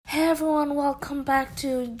Hey everyone, welcome back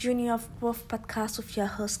to Junior of Wolf podcast with your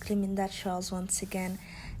host Cleminda Charles once again.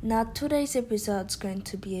 Now today's episode is going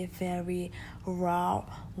to be a very raw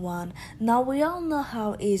one. Now we all know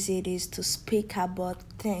how easy it is to speak about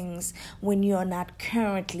things when you're not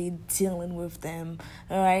currently dealing with them.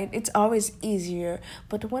 Alright? It's always easier.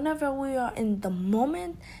 But whenever we are in the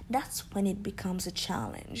moment, that's when it becomes a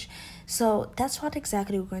challenge. So that's what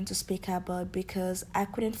exactly we're going to speak about because I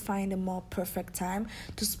couldn't find a more perfect time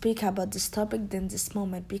to speak about this topic than this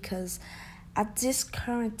moment because at this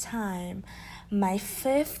current time, my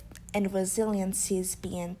faith and resiliency is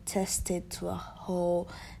being tested to a whole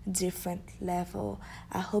different level.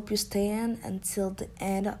 I hope you stay in until the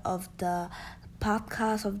end of the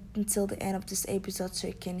podcast until the end of this episode so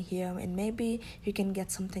you can hear and maybe you can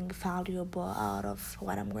get something valuable out of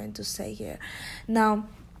what I'm going to say here. Now,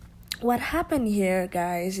 what happened here,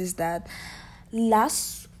 guys, is that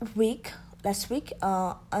last week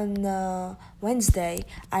on Wednesday,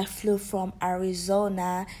 I flew from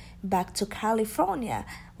Arizona back to California.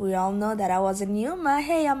 We all know that I was in Yuma.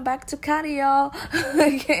 Hey, I'm back to Cali, y'all.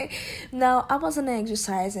 Okay. Now, I was on an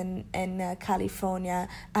exercise in California.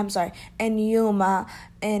 In Yuma.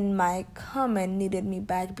 And my command needed me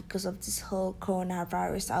back because of this whole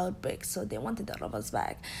coronavirus outbreak. So they wanted all of us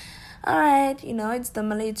back. Alright, it's the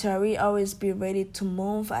military, always be ready to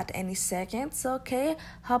move at any second. So, okay,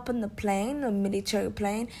 hop on the plane, a military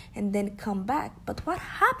plane, and then come back. But what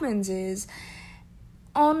happens is,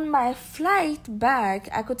 on my flight back,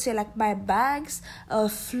 I could say like my bags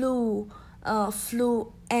flew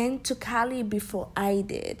into Cali before I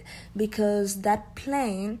did because that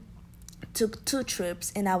plane took 2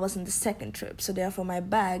 trips and I was in the second trip, so therefore my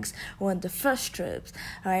bags were on the first trips.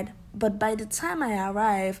 All right, but by the time I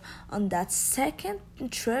arrived on that second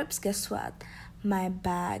trips, guess what? My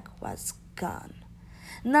bag was gone.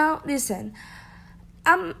 Now listen,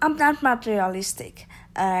 I'm not materialistic.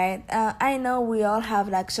 Alright, I know we all have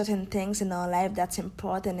like certain things in our life that's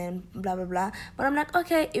important and blah blah blah. But I'm like,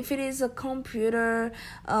 okay, if it is a computer,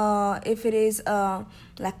 if it is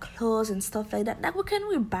like clothes and stuff like that, like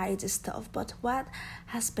we buy this stuff. But what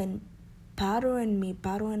has been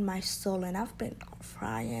bothering my soul, and I've been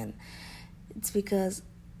crying. It's because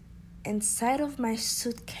inside of my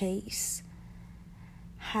suitcase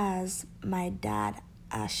has my dad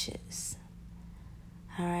ashes.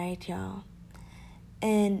 Alright, y'all.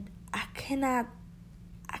 And I cannot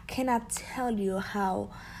tell you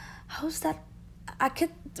how's that. I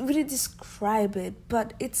can't really describe it,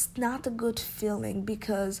 but it's not a good feeling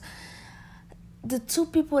because the 2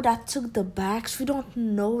 people that took the bags, we don't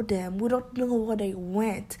know them. We don't know where they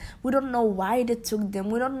went. We don't know why they took them.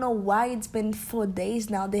 We don't know why it's been 4 days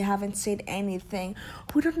now. They haven't said anything.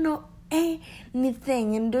 We don't know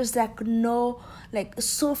anything, and there's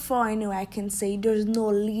so far anyway I can say there's no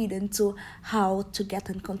lead into how to get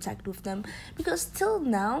in contact with them because till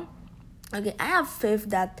now, okay, I have faith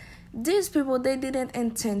that these people, they didn't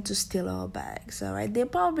intend to steal our bags. All right, they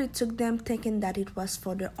probably took them thinking that it was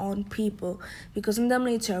for their own people because in the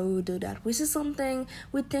military we do that. We see something,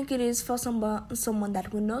 we think it is for someone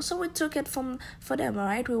that we know, so we took it for them. All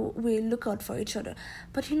right, we look out for each other.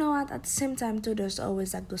 But you know what, at the same time too, there's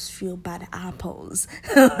always like those few bad apples.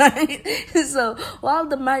 Right? So while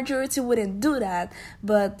the majority wouldn't do that,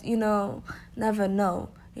 but never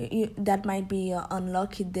know. That might be an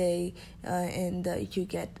unlucky day and you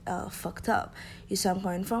get fucked up. You see where I'm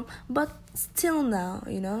coming from? But still now,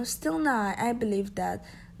 I believe that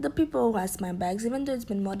the people who has my bags, even though it's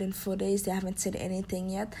been more than 4 days, they haven't said anything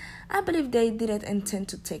yet, I believe they didn't intend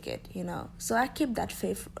to take it, So I keep that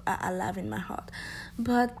faith alive in my heart.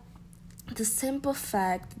 But the simple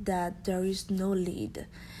fact that there is no lead,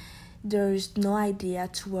 there is no idea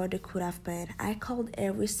to where they could have been. I called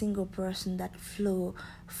every single person that flew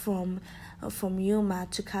from Yuma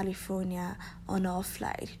to California on our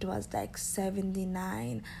flight. It was like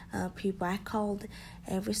 79 people. I called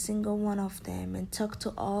every single one of them and talked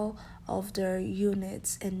to all of their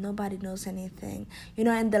units, and nobody knows anything.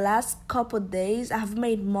 In the last couple of days, I've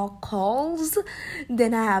made more calls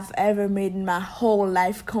than I have ever made in my whole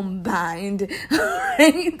life combined.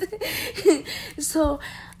 Right? So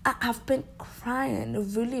I've been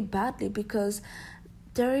crying really badly because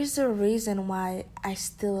there is a reason why I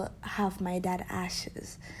still have my dad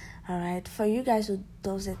ashes. Alright, for you guys who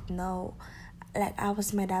doesn't know, like I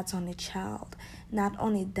was my dad's only child. Not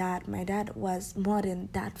only that, my dad was more than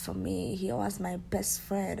that for me. He was my best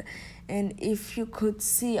friend, and if you could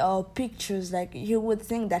see our pictures, like you would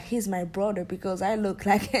think that he's my brother because I look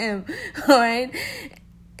like him. Alright,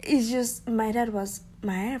 it's just my dad was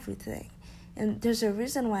my everything. And there's a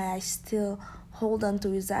reason why I still hold on to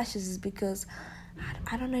his ashes is because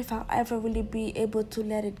I don't know if I'll ever really be able to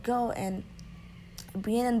let it go, and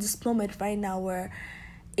being in this moment right now where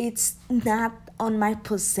it's not on my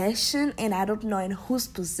possession and I don't know in whose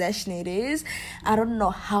possession it is. I don't know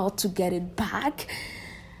how to get it back.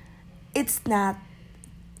 It's not,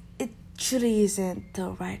 it truly isn't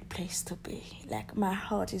the right place to be. Like, my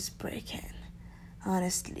heart is breaking.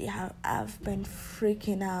 Honestly, I've been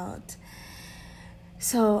freaking out.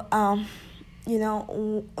 So,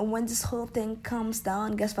 when this whole thing comes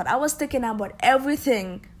down, guess what? I was thinking about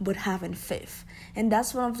everything but having faith. And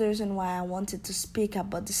that's one of the reasons why I wanted to speak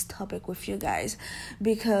about this topic with you guys.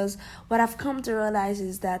 Because what I've come to realize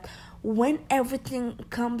is that when everything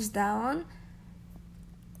comes down,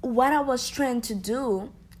 what I was trying to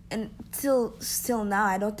do, and still now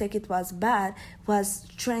I don't think it was bad, was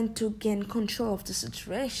trying to gain control of the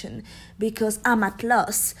situation, because I'm at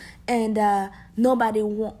loss, and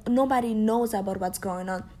nobody knows about what's going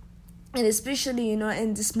on. And especially,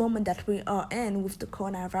 in this moment that we are in with the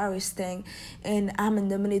coronavirus thing, and I'm in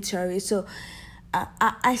the military, so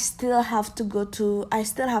I still have to go to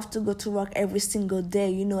work every single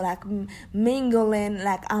day, like mingling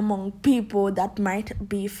like among people that might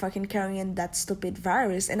be fucking carrying that stupid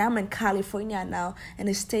virus. And I'm in California now, in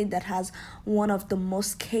a state that has one of the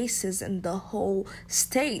most cases in the whole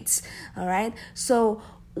states. All right, so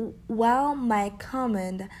while my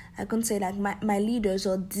command, I can say, like, my leaders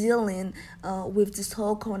are dealing with this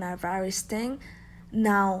whole coronavirus thing,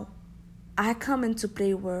 now I come into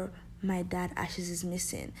play where my dad ashes is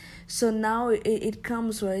missing. So now it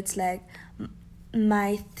comes where it's like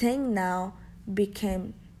my thing now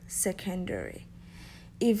became secondary,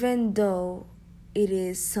 even though it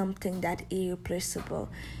is something that irreplaceable.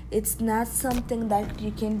 It's not something that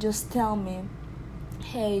you can just tell me,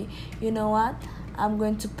 hey, you know what, I'm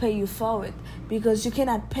going to pay you for it, because you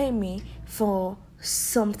cannot pay me for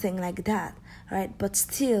something like that, right? But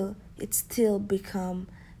still, it still become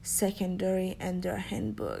secondary in their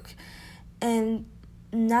handbook. And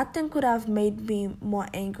nothing could have made me more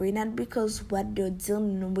angry, not because what they're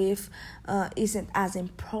dealing with isn't as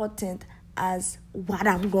important as what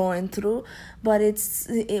I'm going through, but it's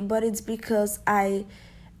because I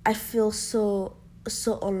feel so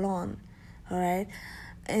alone, all right,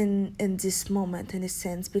 in this moment, in a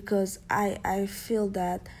sense, because I feel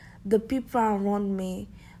that the people around me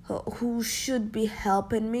who should be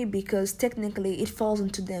helping me, because technically it falls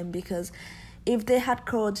into them, because if they had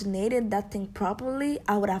coordinated that thing properly,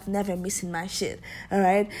 I would have never missing my shit. All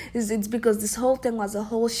right, it's because this whole thing was a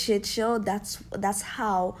whole shit show. That's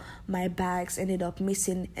how my bags ended up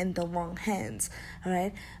missing in the wrong hands. All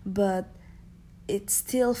right, but it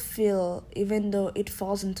still feel, even though it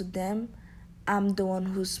falls into them, I'm the one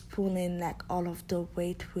who's pulling like all of the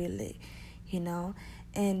weight, really,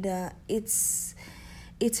 and it's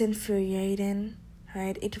infuriating.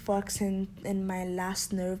 Right, it works in my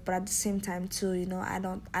last nerve, but at the same time too, I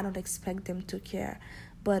don't expect them to care,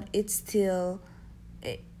 but it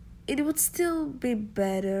would still be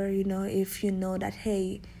better, if you know that,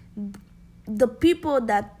 hey, the people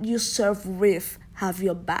that you serve with have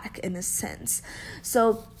your back, in a sense.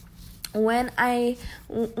 So when I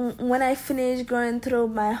finished going through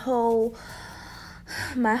my whole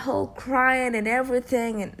crying and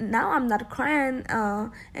everything, and now I'm not crying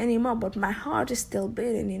anymore, but my heart is still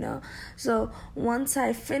beating, So once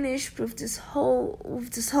I finished with this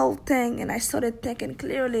whole thing, and I started thinking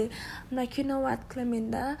clearly, I'm like, you know what,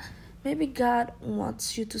 Cleminda, maybe God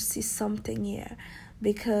wants you to see something here,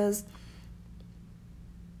 because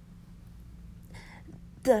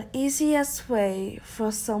the easiest way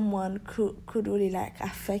for someone could really like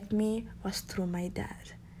affect me was through my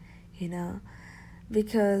dad,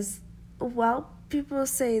 because, well, people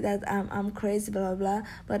say that I'm crazy, blah blah blah,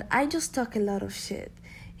 but I just talk a lot of shit,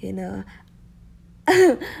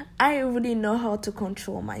 I really know how to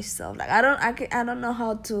control myself. Like, I don't know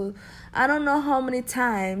how many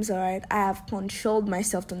times, all right, I have controlled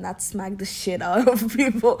myself to not smack the shit out of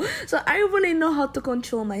people. So I really know how to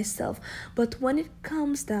control myself. But when it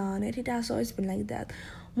comes down, and it has always been like that,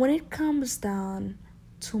 when it comes down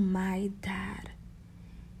to my dad,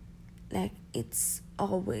 like, it's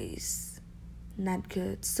always not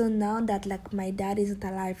good. So now that, like, my dad isn't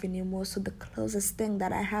alive anymore, so the closest thing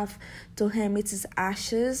that I have to him is his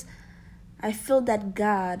ashes, I feel that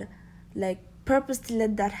God, like, purposely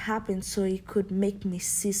let that happen so he could make me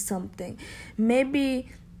see something. Maybe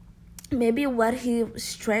what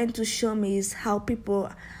he's trying to show me is how people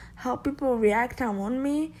react around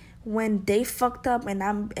me when they fucked up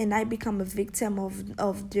and I become a victim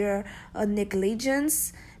of their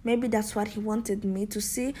negligence. Maybe that's what he wanted me to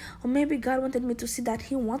see, or maybe God wanted me to see that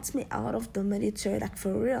he wants me out of the military, like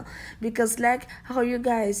for real. Because like how you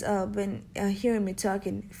guys been hearing me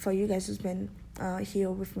talking, for you guys who's been here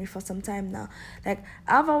with me for some time now, like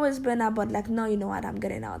I've always been about like, no, you know what, I'm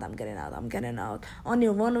getting out, I'm getting out. Only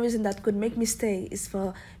one reason that could make me stay is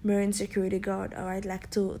for Marine security guard, all right, like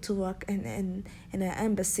to work in an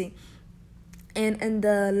embassy. And in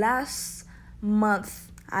the last month,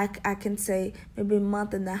 I can say maybe a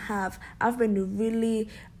month and a half, I've been really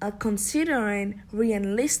considering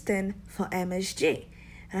re-enlisting for MSG.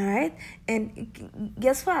 All right, and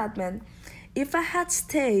guess what, man? If I had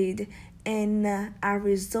stayed in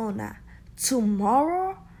Arizona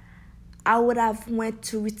tomorrow, I would have went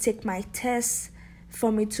to retake my test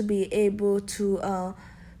for me to be able to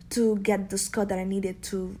get the score that I needed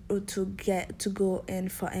to get to go in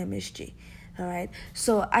for MSG. All right,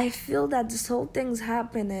 so I feel that this whole thing's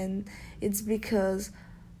happening. It's because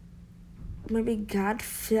maybe God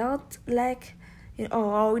felt like,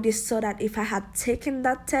 or already saw that if I had taken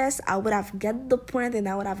that test, I would have get the point and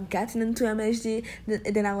I would have gotten into MSG.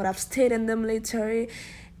 Then I would have stayed in the military,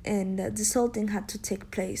 and this whole thing had to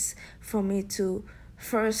take place for me to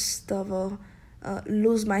first of all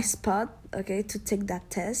lose my spot, okay, to take that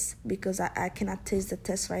test, because I cannot take the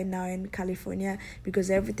test right now in California because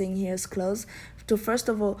everything here is closed. To first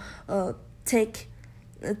of all take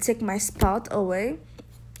my spot away,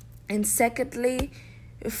 and secondly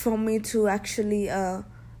for me to actually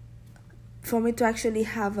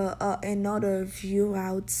have another view,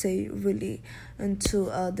 I would say, really into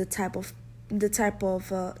the type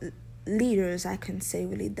of leaders, I can say,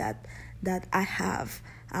 really, that I have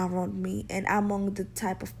around me and among the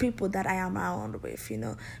type of people that I am around with,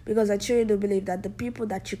 because I truly do believe that the people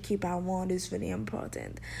that you keep around is really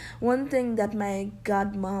important. One thing that my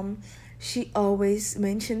godmom, she always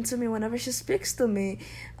mentioned to me whenever she speaks to me,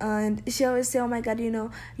 and she always say, oh my God,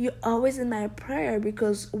 you're always in my prayer,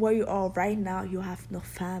 because where you are right now, you have no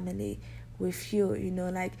family with you,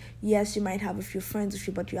 like, yes, you might have a few friends with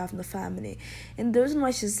you, but you have no family. And the reason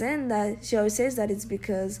why she's saying that, she always says that, it's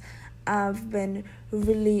because I've been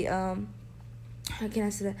really how can I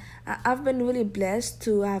say that? I've been really blessed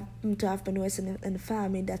to have been raised in a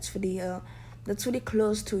family that's really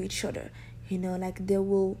close to each other. Like they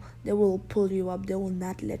will pull you up, they will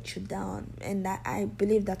not let you down, and I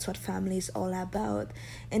believe that's what family is all about.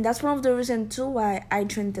 And that's one of the reasons too why I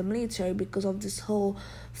joined the military, because of this whole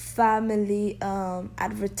family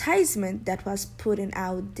advertisement that was putting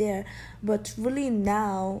out there. But really,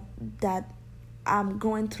 now that I'm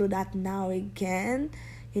going through that now again,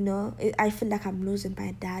 I feel like I'm losing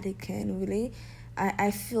my dad again, really.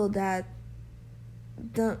 I feel that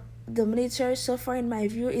the military, so far in my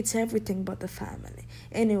view, it's everything but the family.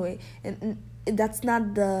 Anyway, and that's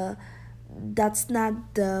not the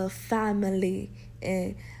family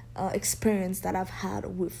experience that I've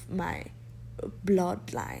had with my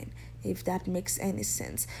bloodline, if that makes any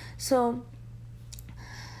sense. So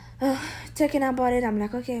thinking about it, I'm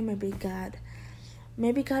like, okay, maybe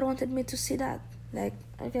God wanted me to see that. Like,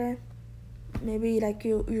 okay, maybe like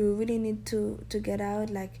you really need to get out.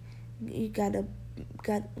 Like, you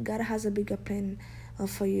God has a bigger plan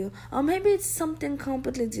for you. Or maybe it's something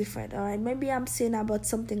completely different. All right, maybe I'm saying about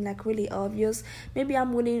something like really obvious. Maybe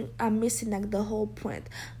I'm missing like the whole point.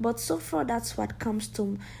 But so far, that's what comes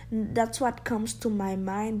to my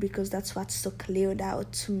mind, because that's what's so cleared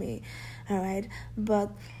out to me. All right,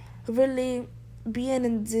 but really, being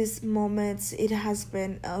in these moments, it has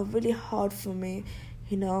been really hard for me,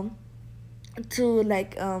 to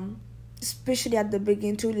like especially at the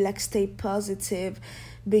beginning, to like stay positive,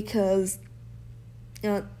 because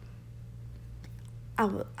I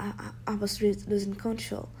was losing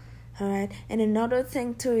control. All right, and another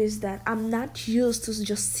thing too is that I'm not used to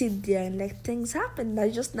just sit there and let things happen.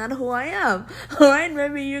 That's just not who I am. All right,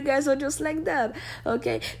 maybe you guys are just like that.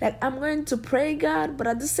 Okay, like I'm going to pray God, but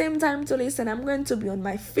at the same time to listen, I'm going to be on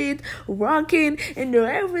my feet, walking, and do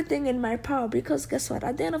everything in my power. Because guess what?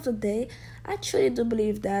 At the end of the day, I truly do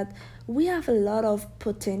believe that we have a lot of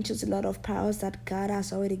potentials, a lot of powers that God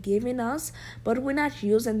has already given us, but we're not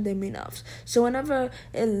using them enough. So whenever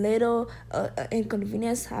a little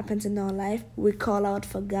inconvenience happens in our life, we call out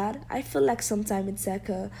for God. I feel like sometimes it's like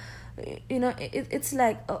it's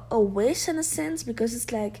like a waste in a sense, because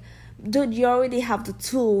it's like, dude, you already have the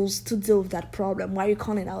tools to deal with that problem. Why are you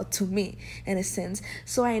calling out to me, in a sense?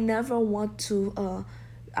 So I never want to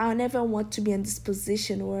be in this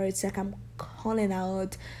position where it's like I'm calling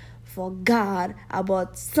out for God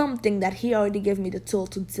about something that He already gave me the tool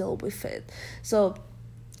to deal with it. So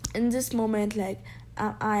in this moment, like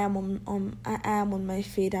I am I am on my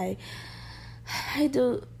feet. I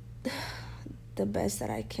do the best that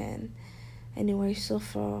I can. Anyway, so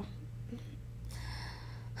far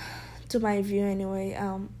to my view anyway.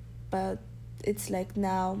 But it's like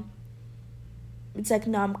now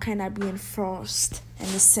I'm kind of being forced in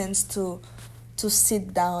a sense to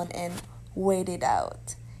sit down and wait it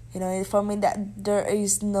out. For me, that there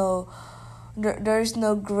is no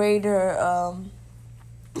greater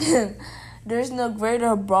there's no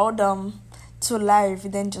greater boredom to life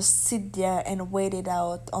than just sit there and wait it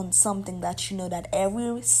out on something that you know that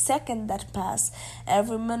every second that pass,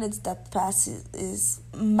 every minute that passes is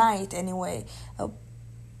might anyway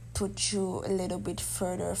put you a little bit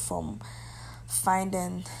further from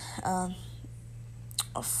finding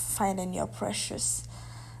finding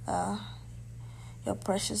uh, your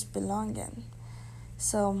precious belonging.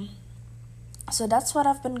 So that's what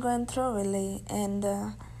I've been going through really, and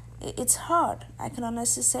it's hard. I can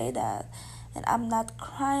honestly say that, and I'm not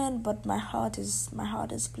crying, but my heart is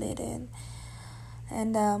bleeding,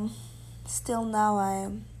 and still now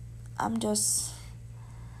I'm just,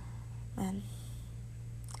 man,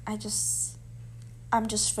 I'm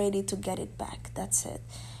just ready to get it back. That's it.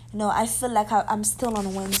 I feel like I'm still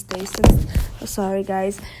on Wednesday sorry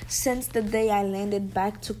guys, since the day I landed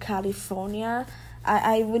back to California.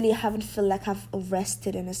 I really haven't feel like I've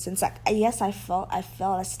rested in a sense. Like yes, I fell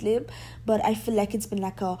asleep, but I feel like it's been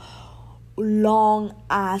like a long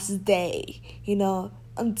ass day,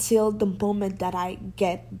 until the moment that I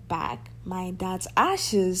get back my dad's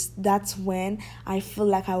ashes. That's when I feel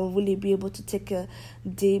like I will really be able to take a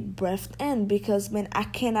deep breath in, because man, I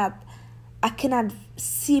cannot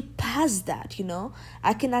see past that.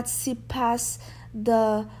 I cannot see past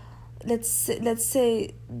the, let's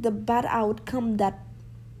say the bad outcome that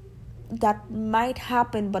might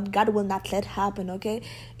happen, but God will not let happen. Okay,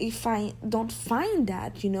 if I don't find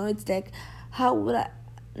that, it's like, how would I?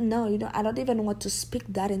 No, I don't even want to speak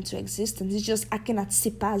that into existence. It's just I cannot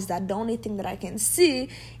see past that. The only thing that I can see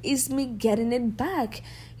is me getting it back.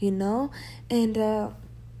 And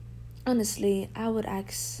honestly,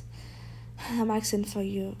 I'm asking for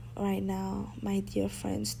you right now, my dear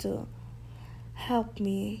friends, to help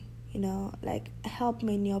me. Like help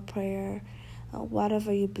me in your prayer,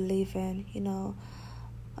 whatever you believe in.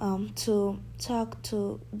 To talk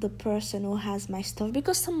to the person who has my stuff,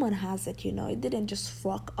 because someone has it. It didn't just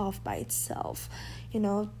walk off by itself.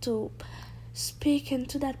 To speak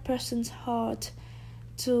into that person's heart,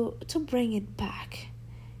 to bring it back.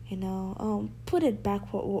 Put it back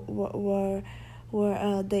where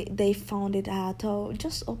they found it at, or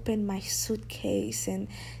just open my suitcase and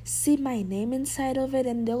see my name inside of it,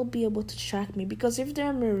 and they'll be able to track me. Because if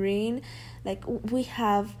they're Marine, like we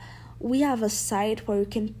have a site where you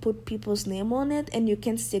can put people's name on it, and you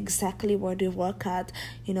can see exactly where they work at.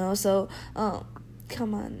 So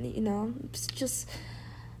come on. It's just,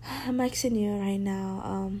 I'm asking you right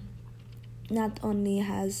now, not only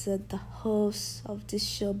as the host of this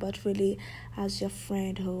show, but really as your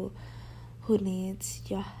friend who needs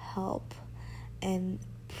your help and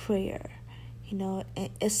prayer.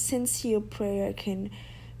 A sincere prayer can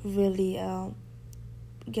really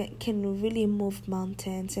can really move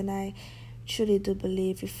mountains, and I truly do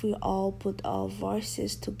believe if we all put our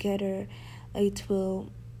voices together, it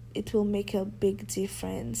will make a big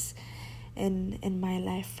difference in my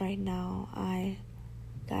life right now. I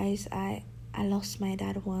lost my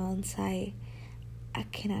dad once. I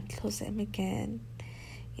cannot lose him again.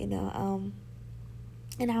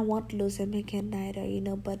 And I won't lose him again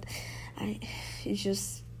neither. But it's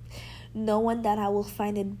just knowing that I will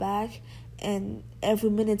find it back, and every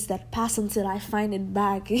minute that pass until I find it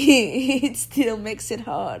back, it still makes it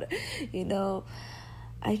hard.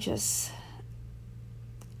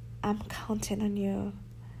 I'm counting on you.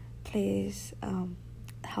 Please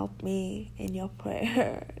help me in your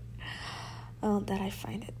prayer that I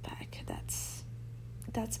find it back.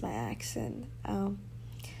 That's my accent.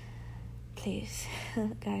 Please,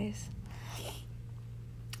 guys.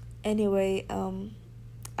 Anyway,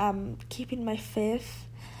 I'm keeping my faith,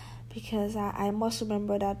 because I must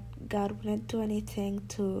remember that God wouldn't do anything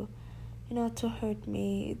to hurt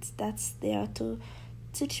me. That's there to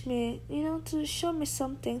teach me, to show me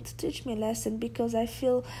something, to teach me a lesson. Because I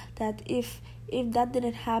feel that if that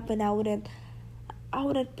didn't happen, I wouldn't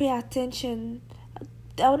pay attention.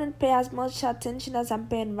 I wouldn't pay as much attention as I'm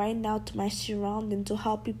paying right now to my surrounding, to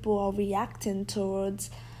how people are reacting towards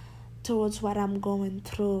what I'm going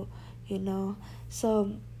through.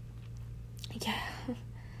 So yeah.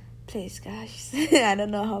 Please, guys. I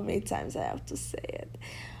don't know how many times I have to say it,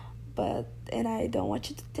 and I don't want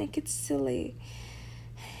you to think it's silly.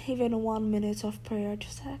 even 1 minute of prayer.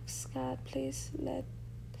 Just ask God, please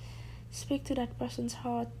speak to that person's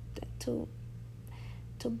heart to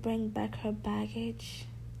bring back her baggage.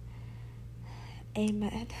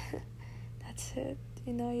 Amen. That's it.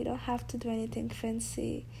 You don't have to do anything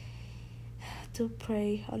fancy to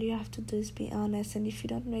pray. All you have to do is be honest, and if you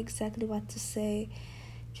don't know exactly what to say,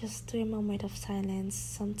 just do a moment of silence.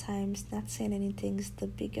 Sometimes not saying anything is the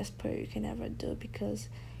biggest prayer you can ever do, because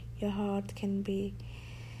your heart can be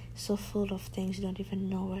so full of things you don't even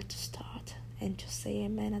know where to start. And just say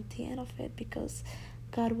amen at the end of it, because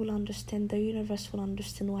God will understand, the universe will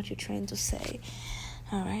understand what you're trying to say.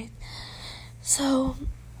 Alright? So,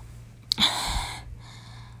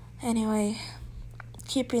 anyway,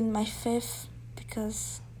 keeping my faith,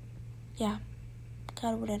 because, yeah,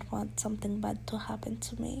 God wouldn't want something bad to happen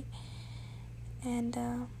to me. And,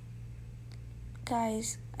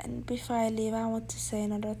 guys, and before I leave, I want to say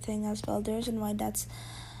another thing as well. The reason why that's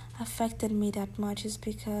affected me that much is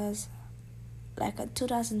because, like in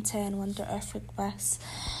 2010, when the earthquake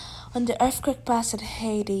passed in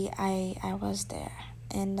Haiti, I was there,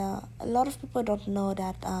 and a lot of people don't know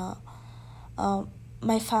that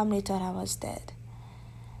my family thought I was dead.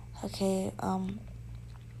 Okay,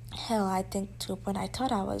 hell, I think to when I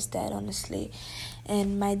thought I was dead, honestly,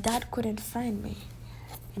 and my dad couldn't find me.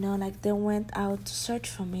 Like they went out to search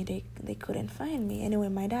for me. They couldn't find me. Anyway,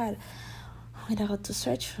 my dad went out to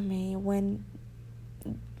search for me when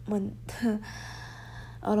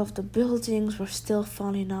all of the buildings were still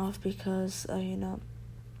falling off, because all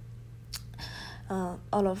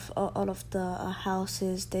of the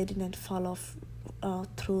houses, they didn't fall off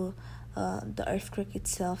through the earthquake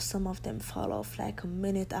itself. Some of them fall off like a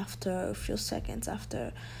minute after, a few seconds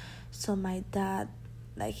after. So my dad,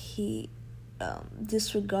 like, he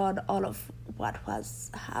disregard all of what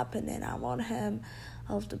was happening around him,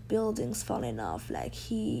 of the buildings falling off. Like,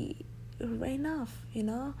 he ran off,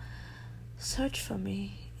 searched for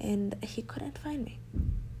me, and he couldn't find me.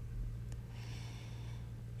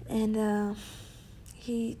 And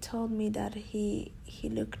he told me that he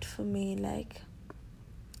looked for me like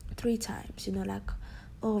 3 times, like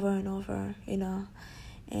over and over,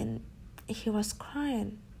 and he was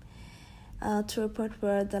crying to a point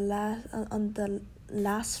where on the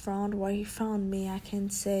last round where he found me, I can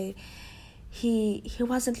say he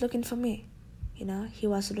wasn't looking for me, he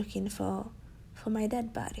was looking for my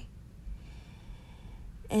dead body.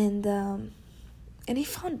 And he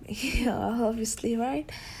found me, obviously,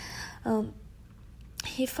 right?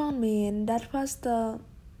 He found me, and that was the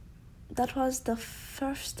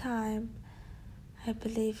first time, I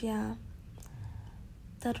believe. Yeah,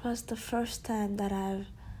 that was the first time that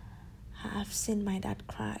I've seen my dad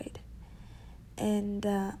cried, and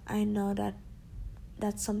I know that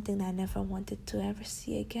that's something I never wanted to ever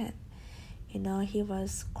see again. He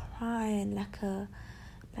was crying like a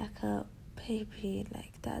baby,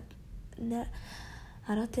 like that. No,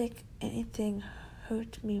 I don't think anything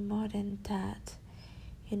hurt me more than that,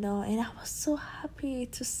 and I was so happy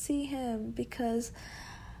to see him, because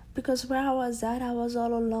where I was at, I was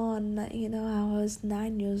all alone. I was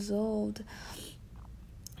 9 years old,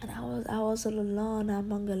 and I was all alone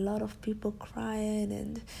among a lot of people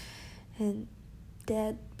crying and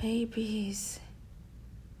dead babies,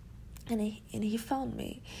 and he found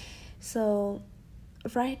me. So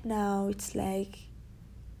right now it's like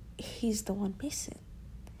he's the one missing,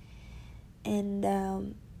 and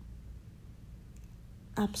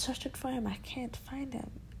I'm searching for him. I can't find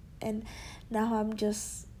him, and now I'm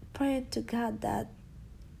just praying to God that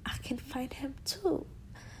I can find him too.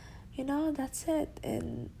 That's it.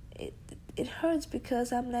 And it hurts,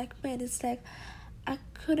 because I'm like, man, it's like I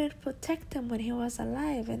couldn't protect him when he was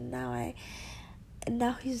alive, and now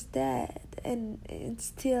he's dead, and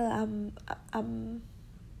still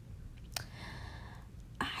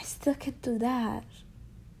I still can do that,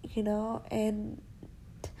 and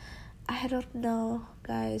I don't know,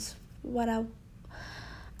 guys, what I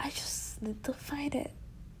just need to find it,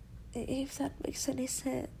 if that makes any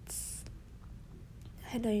sense.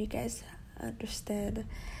 I know you guys understand,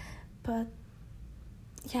 but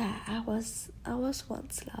yeah, I was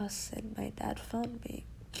once lost, and my dad found me.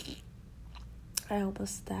 I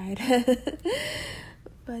almost died,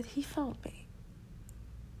 but he found me,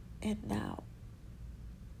 and now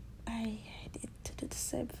I need to do the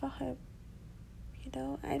same for him.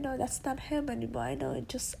 I know that's not him anymore. I know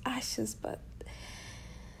it's just ashes, but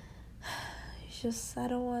it's just I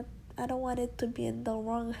don't want it to be in the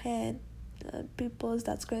wrong hand. People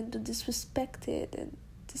that's going to disrespect it and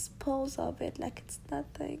dispose of it like it's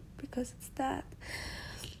nothing, because it's not.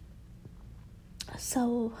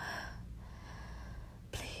 So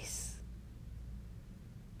please,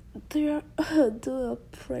 do a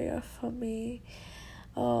prayer for me.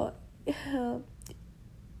 Uh,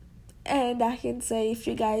 and I can say, if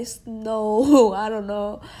you guys know, I don't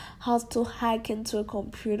know, how to hack into a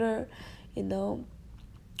computer, you know,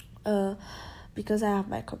 uh, because I have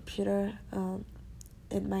my computer and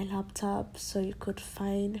my laptop, so you could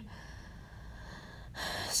find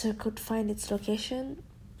its location.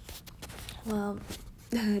 Well,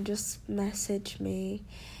 just message me.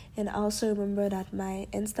 And also remember that my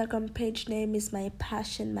Instagram page name is My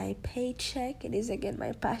Passion My Paycheck. It is again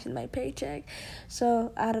My Passion My Paycheck.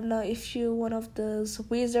 So I don't know if you one of those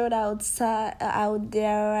wizard out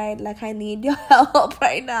there, right? Like, I need your help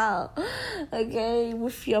right now. Okay,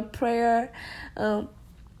 with your prayer, and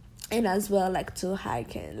as well, like, to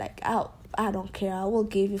hack and like I don't care. I will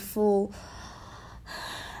give you full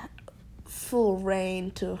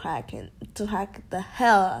reign to hack the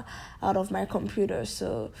hell out of my computer,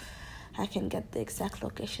 so I can get the exact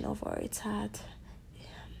location of where it's at.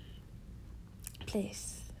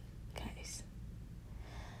 Please, guys.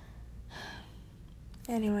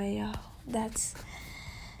 Anyway, y'all, that's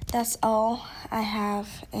all I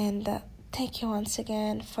have, and thank you once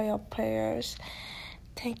again for your prayers.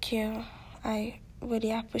 Thank you. I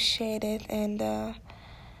really appreciate it, and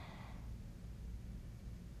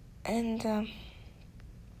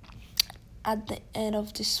at the end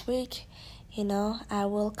of this week, I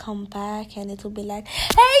will come back and it will be like,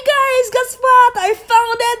 hey guys, guess what? I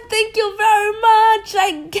found it. Thank you very much.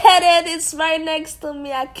 I get it. It's right next to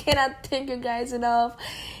me. I cannot thank you guys enough.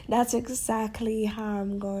 That's exactly how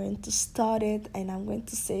I'm going to start it. And I'm going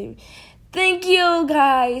to say, thank you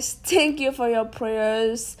guys. Thank you for your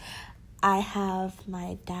prayers. I have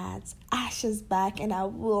my dad's ashes back, and I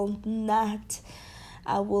will not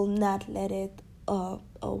let it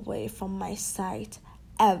away from my sight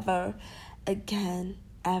ever again.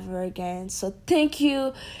 So thank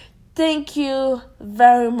you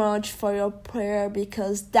very much for your prayer,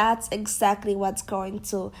 because that's exactly what's going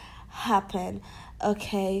to happen.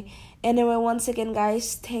 Okay, anyway, once again,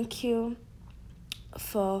 guys, thank you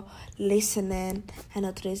for listening. I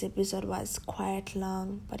know today's episode was quite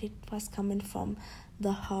long, but it was coming from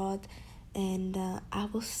the heart, and I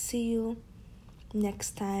will see you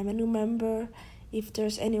next time. And remember, if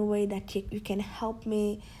there's any way that you can help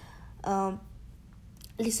me,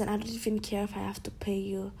 listen, I don't even care if I have to pay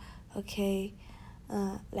you, okay?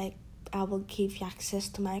 Like, I will give you access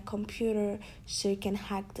to my computer so you can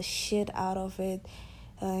hack the shit out of it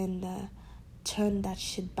and turn that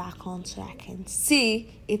shit back on so I can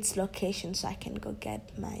see its location, so I can go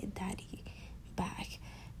get my daddy back.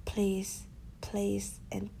 Please,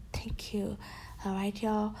 and thank you. All right,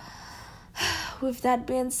 y'all. With that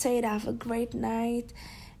being said, have a great night,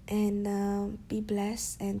 and be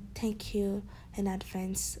blessed, and thank you in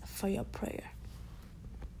advance for your prayer.